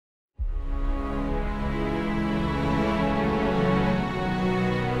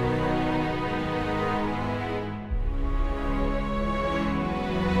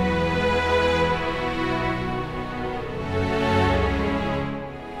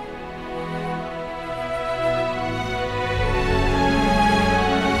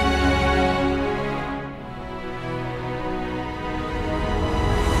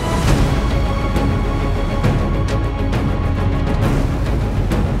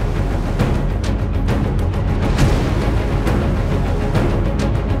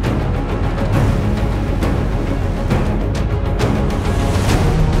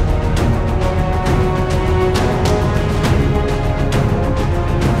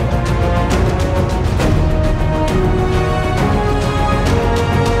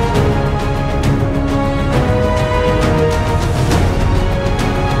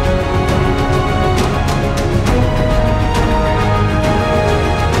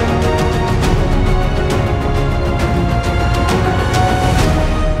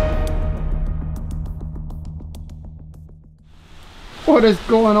What is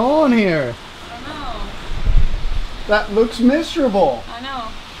going on here? I don't know. That looks miserable. I know.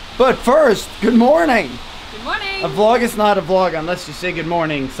 But first, good morning. Good morning. A vlog is not a vlog unless you say good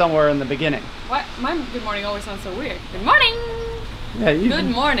morning somewhere in the beginning. What? My good morning always sounds so weird. Good morning. Yeah, Good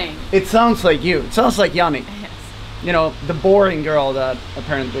morning. It sounds like you. It sounds like Yanni. Yes. You know, the boring girl that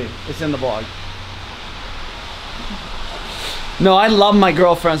apparently is in the vlog. No, I love my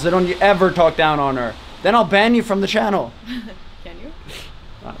girlfriends. So don't you ever talk down on her. Then I'll ban you from the channel. Can you?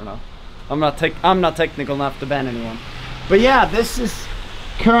 I don't know. I'm not technical enough to ban anyone. But yeah, this is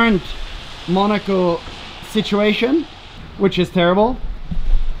current Monaco situation, which is terrible.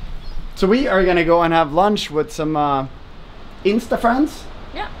 So we are gonna go and have lunch with some Insta friends.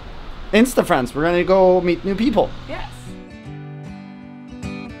 Yeah. Insta friends. We're gonna go meet new people. Yes.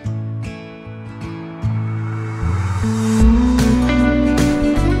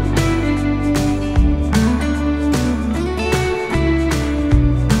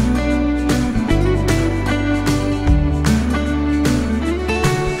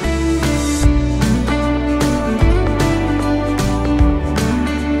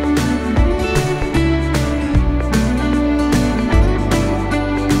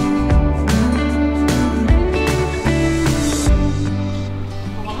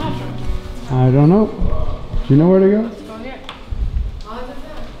 I don't know. Do you know where to go? Go here.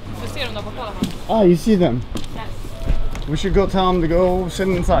 Du ser dem där på kolla. Ah, you see them. Yes. We should go tell them to go sit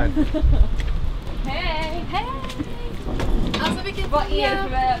inside. Hej! Hej! Alltså vilket... Vad är det för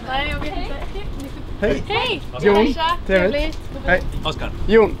väder? Nej, jag vet inte. Hej! Hej! Jon! Trevligt! Hej! Oskar.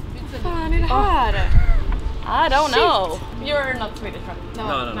 Jon! Vad fan är det här? I don't know. You're not Swedish,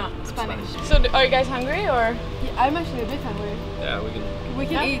 right? No, Spanish. So are you guys hungry or? Yeah, I'm actually a bit hungry. Yeah, we can.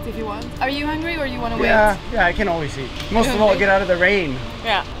 Eat if you want. Are you hungry or you want to wait? Yeah, I can always eat. Most of all, get out of the rain.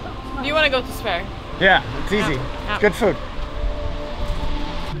 Yeah. Do you want to go to Spare? Yeah, it's easy. Yeah. Good food.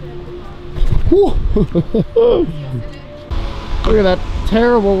 Look at that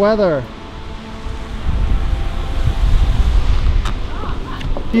terrible weather.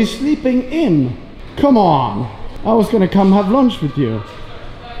 You sleeping in? Come on. I was gonna come have lunch with you.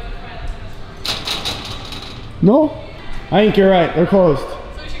 No? I think you're right, they're closed. So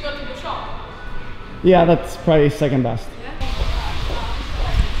we should go to the shop. Yeah, that's probably second best.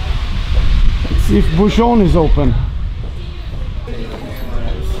 Let's see if Bouchon is open.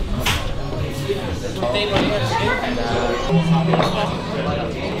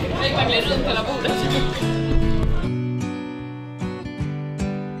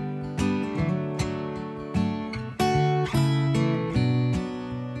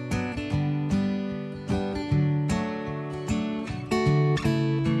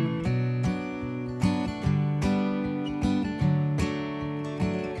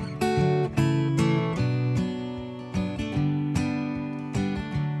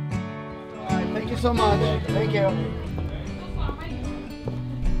 Thank you so much. Thank you.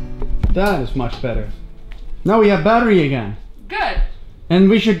 That is much better. Now we have battery again. Good. And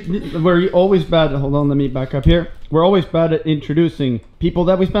we're always bad, hold on, let me back up here. We're always bad at introducing people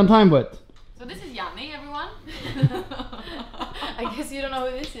that we spend time with. So this is Yanni, everyone. I guess you don't know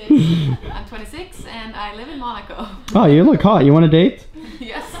who this is. I'm 26 and I live in Monaco. Oh, you look hot. You want a date?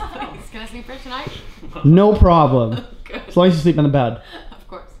 Yes, please. Can I sleep here tonight? No problem. Good. As long as you sleep in the bed. Of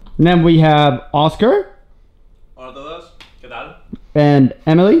course. And then we have Oscar. Hola a todos. ¿Qué tal? And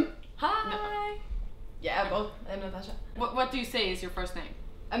Emily. Hi. Yeah, both. I'm Natasha. What do you say is your first name?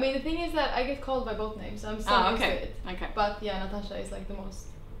 I mean, the thing is that I get called by both names, so I'm so used to it. Okay. But yeah, Natasha is like the most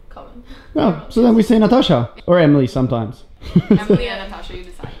common. Oh, so then we say Natasha. Or Emily sometimes. Emily and Natasha, you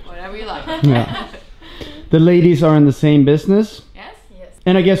decide. Whatever you like. Yeah. The ladies are in the same business. Yes? Yes.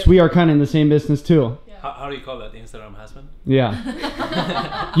 And I guess we are kind of in the same business too. Yeah. How do you call that? Instagram husband?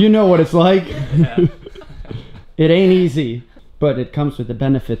 Yeah. You know what it's like. Yeah. It ain't easy, but it comes with the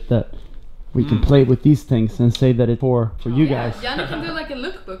benefit that we can play with these things and say that it's for you guys. Yanni can do like a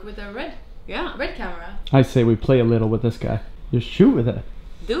lookbook with a red camera. I say we play a little with this guy. Just shoot with it.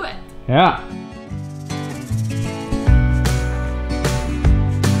 Do it. Yeah.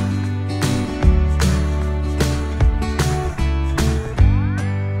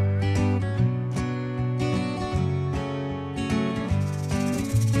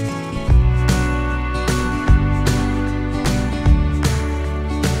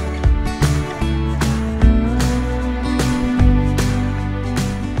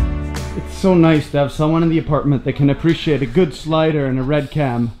 So nice to have someone in the apartment that can appreciate a good slider and a red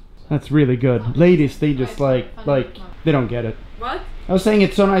cam. That's really good. Ladies, they just like they don't get it. What? I was saying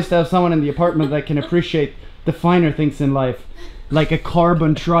it's so nice to have someone in the apartment that can appreciate the finer things in life, like a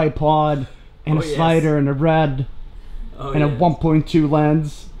carbon tripod and a slider and a red. and a 1.2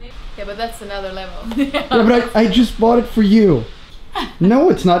 lens. Yeah, but that's another level. Yeah, but I just bought it for you. No,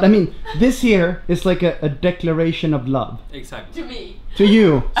 it's not. I mean, this here is like a declaration of love. Exactly. To me. To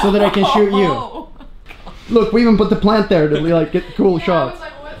you, so that I can shoot you. Look, we even put the plant there to like get cool Yeah, I shots. was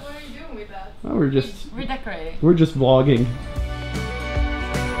like, what are you doing with that? Oh, we're just Redecorating. vlogging.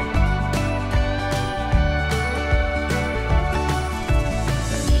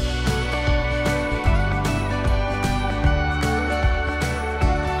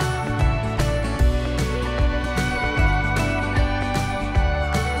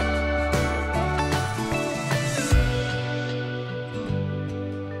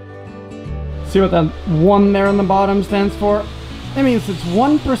 See what that one there on the bottom stands for? That means it's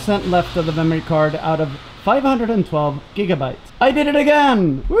 1% left of the memory card out of 512 gigabytes. I did it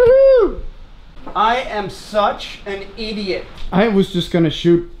again! Woohoo! I am such an idiot. I was just gonna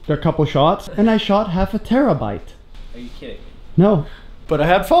shoot a couple shots and I shot half a terabyte. Are you kidding me? No, but I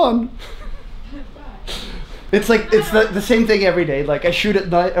had fun. It's like, it's the same thing every day. Like I shoot at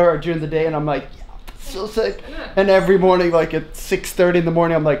night or during the day and I'm like, so sick. And every morning, like at 6:30 in the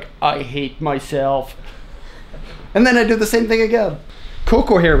morning, I'm like, I hate myself. And then I do the same thing again.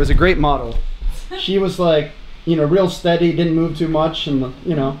 Coco here was a great model. She was like, you know, real steady, didn't move too much, and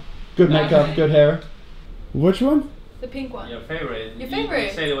you know, good makeup, good hair. Which one? The pink one. Your favorite. Your favorite.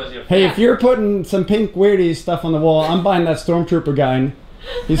 You said it was your Hey, favorite. if you're putting some pink weirdy stuff on the wall, I'm buying that Stormtrooper guy.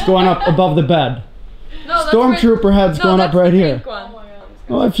 He's going up above the bed. No, Stormtrooper head's going up right here. Oh my god.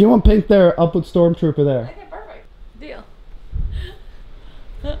 Well, if you want pink there, I'll put Stormtrooper there. Okay, perfect. Deal.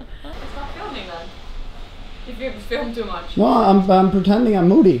 Stop filming then. If you film too much. No, I'm pretending I'm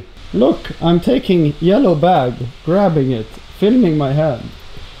moody. Look, I'm taking yellow bag, grabbing it, filming my hand.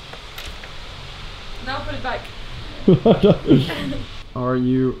 Now put it back. Are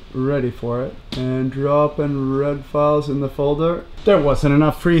you ready for it? And dropping red files in the folder. There wasn't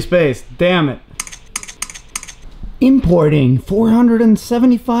enough free space, damn it. Importing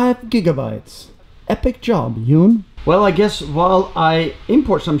 475 gigabytes. Epic job, Yoon. Well, I guess while I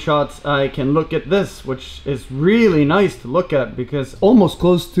import some shots, I can look at this, which is really nice to look at because almost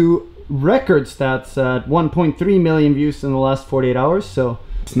close to record stats at 1.3 million views in the last 48 hours. So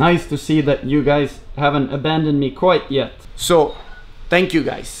it's nice to see that you guys haven't abandoned me quite yet. So thank you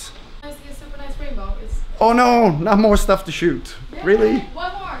guys. I see a super nice rainbow. It's Oh no, not more stuff to shoot. yeah, Really?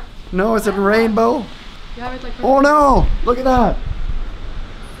 One more. No, is it a rainbow? You have it like Oh no, look at that.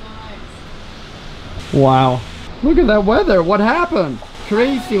 Nice. Wow. Look at that weather. What happened?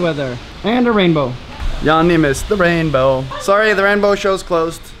 Crazy weather. And a rainbow. Johnny missed the rainbow. Sorry, the rainbow show's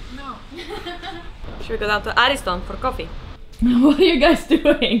closed. No. Should we go down to Ariston for coffee? What are you guys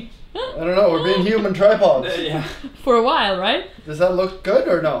doing? I don't know, we're being human tripods. Yeah. For a while, right? Does that look good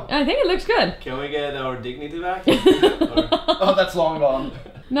or no? I think it looks good. Can we get our dignity back? Oh, that's long gone.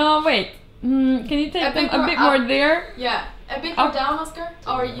 No, wait. Can you take them a bit more there? Yeah. A bit more Up. down, Oscar.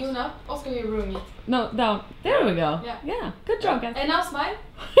 Or you now. Oscar, you're ruining it. No, down. There we go. Yeah. Yeah. Good job, guys. And now smile.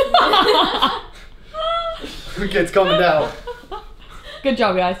 Okay, it's coming down. Good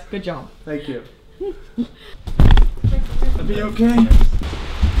job, guys. Good job. Thank you. It'll be okay.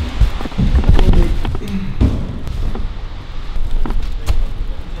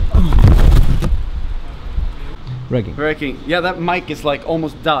 Wrecking. Yeah, that mic is like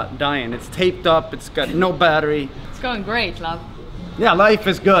almost dying. It's taped up, it's got no battery. It's going great, love. Yeah, life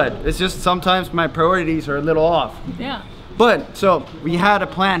is good. It's just sometimes my priorities are a little off. Yeah. But, so, we had a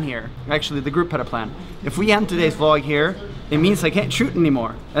plan here. Actually, the group had a plan. If we end today's vlog here, it means I can't shoot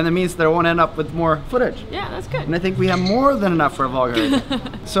anymore. And it means that I won't end up with more footage. Yeah, that's good. And I think we have more than enough for a vlog already.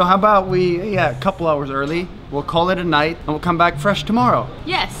 So how about we, a couple hours early, we'll call it a night, and we'll come back fresh tomorrow.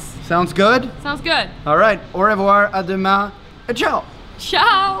 Yes. Sounds good? Sounds good. All right, au revoir, à demain, et ciao.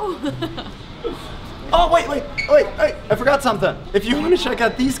 Ciao. Oh, wait, I forgot something. If you want to check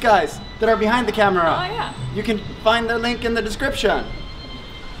out these guys that are behind the camera, Oh, yeah. you can find their link in the description.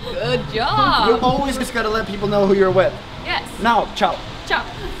 Good You job. always just gotta let people know who you're with. Yes. Now, ciao. Ciao.